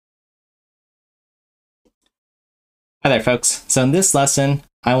Hi there, folks. So in this lesson,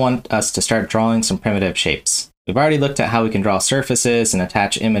 I want us to start drawing some primitive shapes. We've already looked at how we can draw surfaces and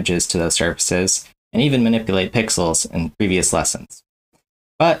attach images to those surfaces, and even manipulate pixels in previous lessons.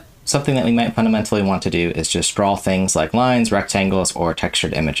 But something that we might fundamentally want to do is just draw things like lines, rectangles, or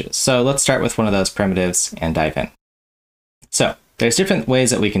textured images. So let's start with one of those primitives and dive in. So there's different ways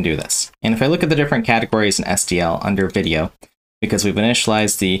that we can do this. And if I look at the different categories in SDL under video, because we've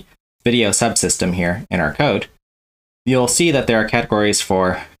initialized the video subsystem here in our code, you'll see that there are categories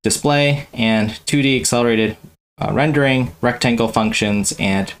for display and 2D accelerated rendering, rectangle functions,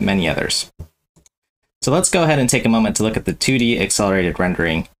 and many others. So let's go ahead and take a moment to look at the 2D accelerated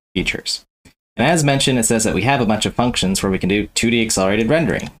rendering features. And as mentioned, it says that we have a bunch of functions where we can do 2D accelerated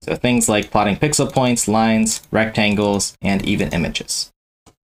rendering. So things like plotting pixel points, lines, rectangles, and even images.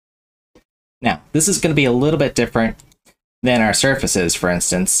 Now, this is going to be a little bit different than our surfaces, for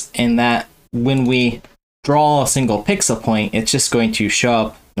instance, in that when we draw a single pixel point, it's just going to show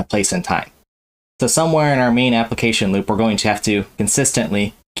up in a place and time. So somewhere in our main application loop, we're going to have to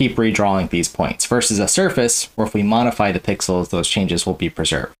consistently keep redrawing these points, versus a surface where if we modify the pixels, those changes will be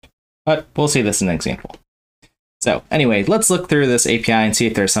preserved. But we'll see this in an example. So anyway, let's look through this API and see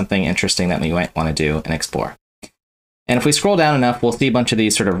if there's something interesting that we might want to do and explore. And if we scroll down enough, we'll see a bunch of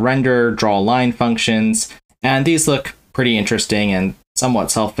these sort of render, draw line functions, and these look pretty interesting and somewhat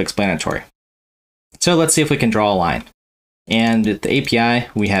self-explanatory. So let's see if we can draw a line. And at the API,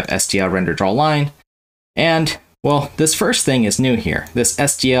 we have SDL RenderDrawLine. And, well, this first thing is new here, this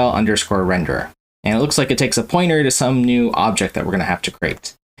SDL Renderer. And it looks like it takes a pointer to some new object that we're going to have to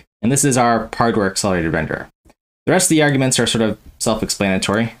create. And this is our hardware accelerated renderer. The rest of the arguments are sort of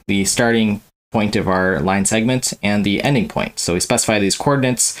self-explanatory. The starting point of our line segment and the ending point. So we specify these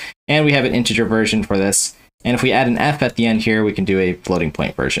coordinates, and we have an integer version for this. And if we add an f at the end here, we can do a floating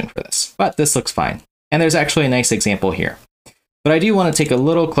point version for this. But this looks fine. And there's actually a nice example here. But I do want to take a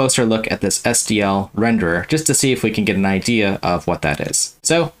little closer look at this SDL renderer just to see if we can get an idea of what that is.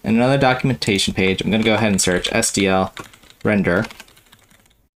 So in another documentation page, I'm going to go ahead and search SDL Renderer.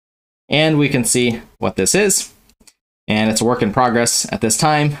 And we can see what this is. And it's a work in progress at this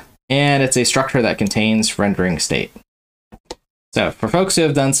time. And it's a structure that contains rendering state. So for folks who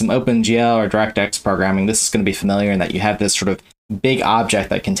have done some OpenGL or DirectX programming, this is going to be familiar in that you have this sort of big object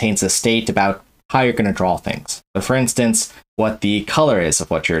that contains a state about how you're going to draw things. So for instance, what the color is of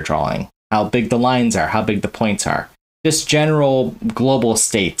what you're drawing, how big the lines are, how big the points are. This general global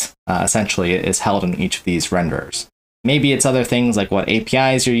state essentially is held in each of these renderers. Maybe it's other things like what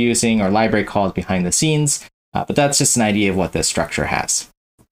APIs you're using or library calls behind the scenes, but that's just an idea of what this structure has.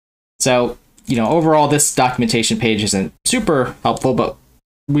 So, overall, this documentation page isn't super helpful, but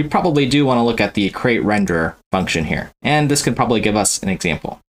we probably do want to look at the create renderer function here. And this could probably give us an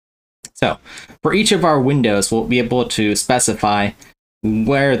example. So for each of our windows, we'll be able to specify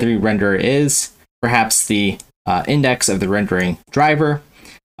where the renderer is, perhaps the index of the rendering driver.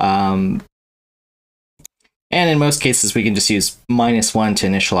 And in most cases, we can just use -1 to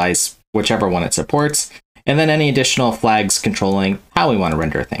initialize whichever one it supports. And then any additional flags controlling how we want to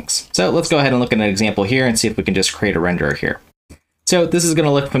render things. So let's go ahead and look at an example here and see if we can just create a renderer here. So this is going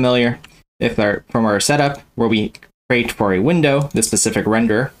to look familiar from our setup where we create for a window the specific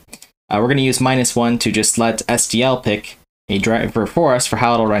renderer. We're going to use -1 to just let SDL pick a driver for us for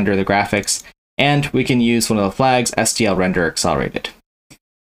how it'll render the graphics. And we can use one of the flags, SDL Render Accelerated.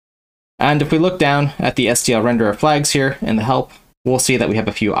 And if we look down at the SDL Renderer flags here in the help, we'll see that we have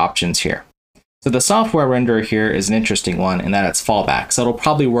a few options here. So the software renderer here is an interesting one in that it's fallback. So it'll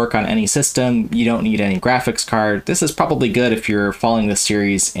probably work on any system. You don't need any graphics card. This is probably good if you're following this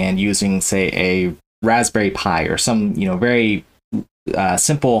series and using, say, a Raspberry Pi or some, very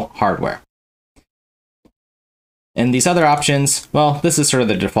simple hardware. And these other options, well, this is sort of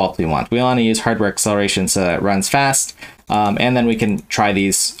the default we want. We want to use hardware acceleration so that it runs fast. And then we can try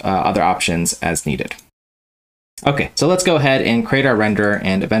these other options as needed. Okay, so let's go ahead and create our renderer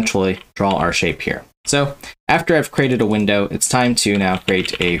and eventually draw our shape here. So after I've created a window, it's time to now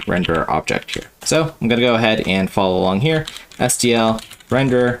create a renderer object here. So I'm going to go ahead and follow along here, SDL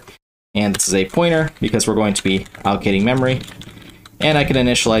Renderer, and this is a pointer because we're going to be allocating memory. And I can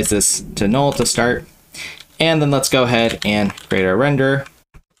initialize this to null to start. And then let's go ahead and create our renderer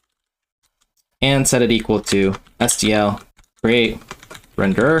and set it equal to SDL create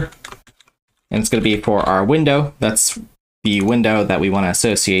renderer. And it's going to be for our window. That's the window that we want to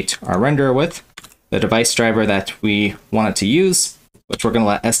associate our renderer with. The device driver that we want it to use, which we're going to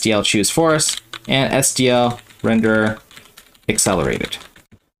let SDL choose for us, and SDL Renderer Accelerated.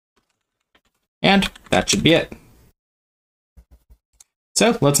 And that should be it.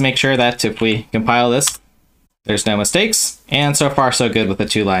 So let's make sure that if we compile this, There's no mistakes, and so far so good with the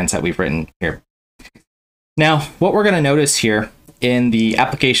 2 lines that we've written here. Now, what we're going to notice here in the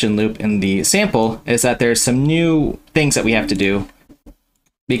application loop in the sample is that there's some new things that we have to do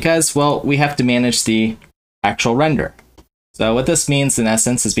because, well, we have to manage the actual render. So what this means in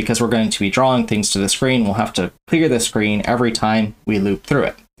essence is because we're going to be drawing things to the screen, we'll have to clear the screen every time we loop through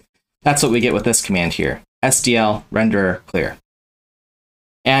it. That's what we get with this command here, SDL RenderClear.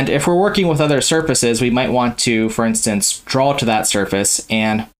 And if we're working with other surfaces, we might want to, for instance, draw to that surface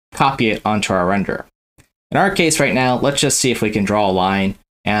and copy it onto our render. In our case right now, let's just see if we can draw a line,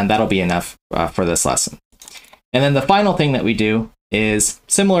 and that'll be enough for this lesson. And then the final thing that we do is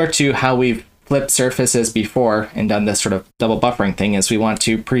similar to how we've flipped surfaces before and done this sort of double buffering thing, is we want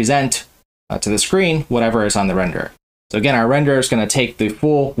to present to the screen whatever is on the render. So again, our render is going to take the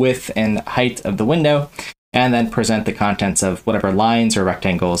full width and height of the window and then present the contents of whatever lines or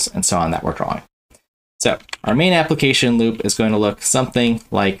rectangles and so on that we're drawing. So our main application loop is going to look something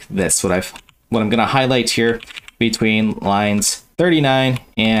like this. What I'm going to highlight here between lines 39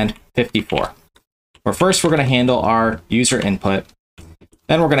 and 54. Where first we're going to handle our user input.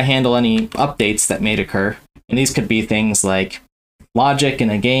 Then we're going to handle any updates that may occur. And these could be things like logic in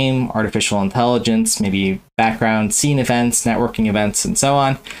a game, artificial intelligence, maybe background scene events, networking events, and so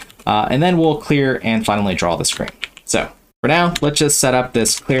on. And then we'll clear and finally draw the screen. So for now, let's just set up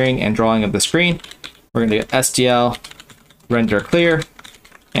this clearing and drawing of the screen. We're going to do SDL RenderClear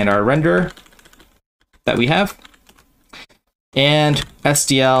and our renderer that we have, and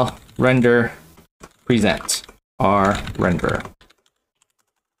SDL RenderPresent, our renderer.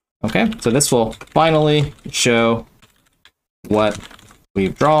 Okay, so this will finally show what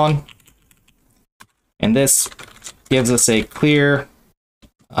we've drawn, and this gives us a clear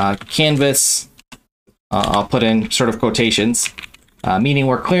canvas. I'll put in sort of quotations, meaning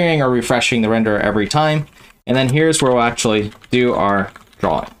we're clearing or refreshing the renderer every time, and then here's where we'll actually do our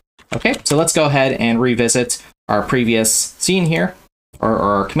drawing. Okay, so let's go ahead and revisit our previous scene here, or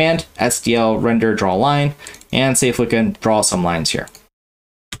our command, SDL RenderDrawLine, and see if we can draw some lines here.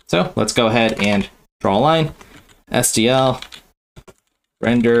 So let's go ahead and draw a line, SDL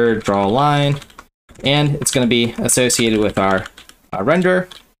RenderDrawLine, and it's going to be associated with our render.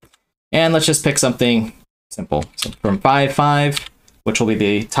 And let's just pick something simple. So from 5, which will be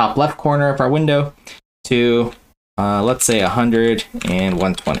the top left corner of our window, to let's say 100 and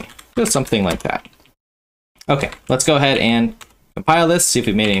 120. Just something like that. Okay, let's go ahead and compile this, see if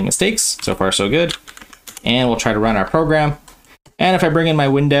we've made any mistakes. So far, so good. And we'll try to run our program. And if I bring in my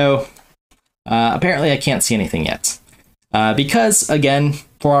window, apparently I can't see anything yet. Because, again,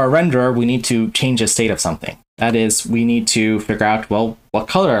 for our renderer, we need to change the state of something. That is, we need to figure out, well, what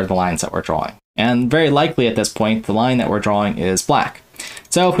color are the lines that we're drawing? And very likely at this point, the line that we're drawing is black.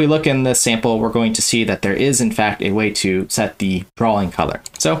 So if we look in this sample, we're going to see that there is, in fact, a way to set the drawing color.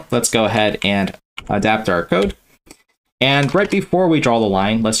 So let's go ahead and adapt our code. And right before we draw the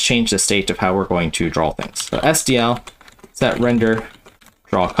line, let's change the state of how we're going to draw things. So SDL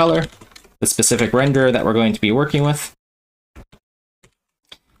SetRenderDrawColor, the specific renderer that we're going to be working with,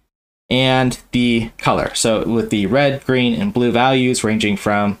 and the color. So with the red, green, and blue values ranging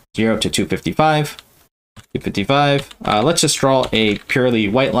from 0 to 255. Let's just draw a purely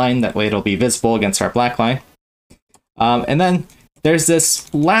white line. That way it'll be visible against our black line. And then there's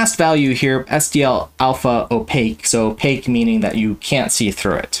this last value here, SDL alpha opaque. So opaque meaning that you can't see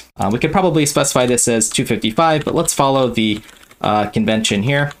through it. We could probably specify this as 255, but let's follow the convention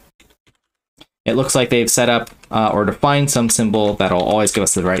here. It looks like they've set up or defined some symbol that'll always give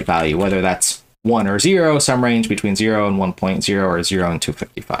us the right value, whether that's 1 or 0, some range between 0 and 1.0, or 0 and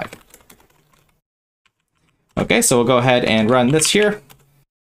 255. Okay, so we'll go ahead and run this here.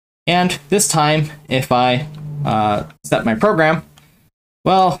 And this time, if I set my program,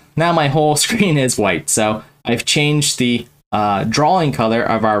 well, now my whole screen is white. So I've changed the drawing color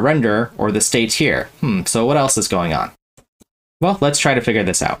of our render, or the state here. So what else is going on? Well, let's try to figure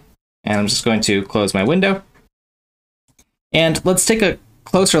this out. And I'm just going to close my window. And let's take a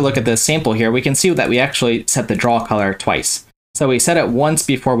closer look at this sample here. We can see that we actually set the draw color twice. So we set it once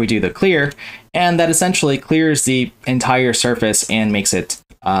before we do the clear, and that essentially clears the entire surface and makes it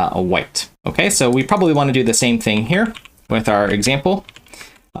a white. Okay, so we probably want to do the same thing here with our example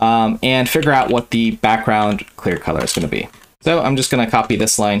and figure out what the background clear color is going to be. So I'm just going to copy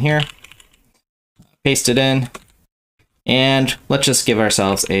this line here, paste it in, and let's just give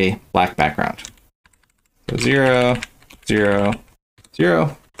ourselves a black background. So 0, 0,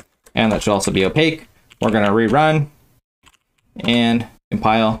 0, and that should also be opaque. We're going to rerun and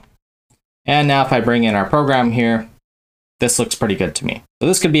compile. And now if I bring in our program here, this looks pretty good to me. So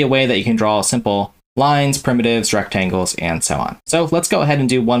this could be a way that you can draw simple lines, primitives, rectangles, and so on. So let's go ahead and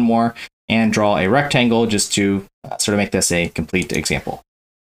do one more and draw a rectangle just to sort of make this a complete example.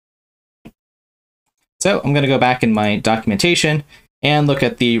 So I'm going to go back in my documentation and look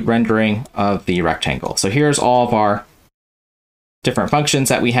at the rendering of the rectangle. So here's all of our different functions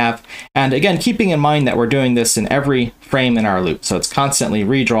that we have. And again, keeping in mind that we're doing this in every frame in our loop. So it's constantly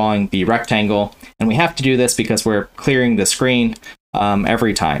redrawing the rectangle. And we have to do this because we're clearing the screen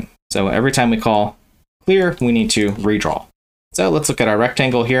every time. So every time we call clear, we need to redraw. So let's look at our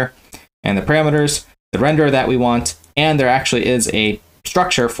rectangle here and the parameters, the render that we want, and there actually is a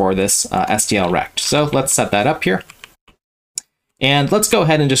structure for this SDL rect. So let's set that up here. And let's go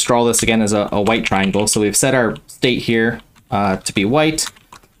ahead and just draw this again as a white triangle. So we've set our state here to be white,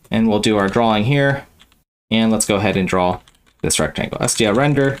 and we'll do our drawing here. And let's go ahead and draw this rectangle. SDL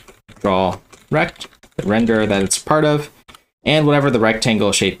render, draw rect, the render that it's part of, and whatever the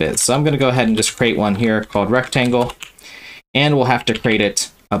rectangle shape is. So I'm going to go ahead and just create one here called rectangle, and we'll have to create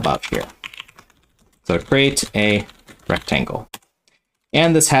it above here. So create a rectangle.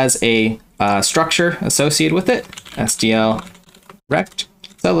 And this has a structure associated with it, SDL rect.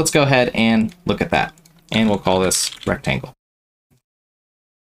 So let's go ahead and look at that, and we'll call this rectangle.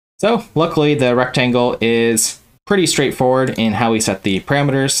 So luckily the rectangle is pretty straightforward in how we set the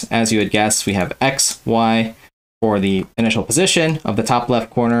parameters. As you would guess, we have X, Y for the initial position of the top left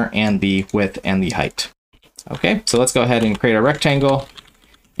corner and the width and the height. Okay, so let's go ahead and create a rectangle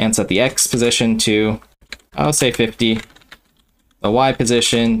and set the X position to, I'll say 50, the Y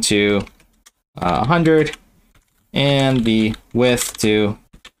position to 100, and the width to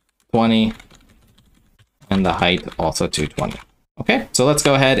 20, and the height also to 20. Okay, so let's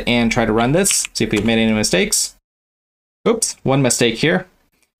go ahead and try to run this, see if we've made any mistakes. Oops, one mistake here.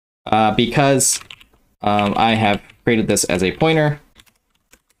 Because I have created this as a pointer,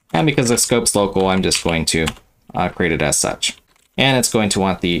 and because the scope's local, I'm just going to create it as such. And it's going to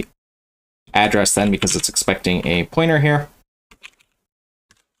want the address then because it's expecting a pointer here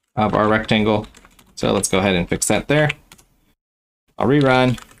of our rectangle. So let's go ahead and fix that there. I'll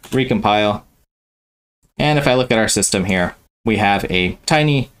rerun, recompile. And if I look at our system here, we have a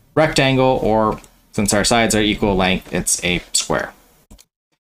tiny rectangle, or since our sides are equal length, it's a square.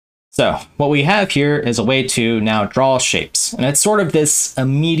 So what we have here is a way to now draw shapes. And it's sort of this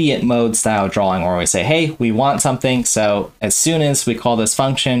immediate mode style drawing where we say, hey, we want something. So as soon as we call this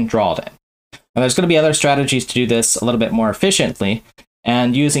function, draw it in. Now there's going to be other strategies to do this a little bit more efficiently.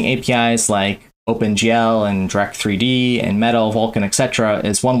 And using APIs like OpenGL and Direct3D and Metal, Vulkan, etc.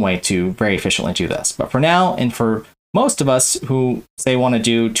 is one way to very efficiently do this. But for now, and for most of us who say want to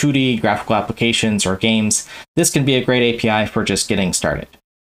do 2D graphical applications or games, this can be a great API for just getting started.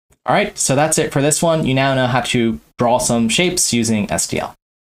 All right, so that's it for this one. You now know how to draw some shapes using SDL.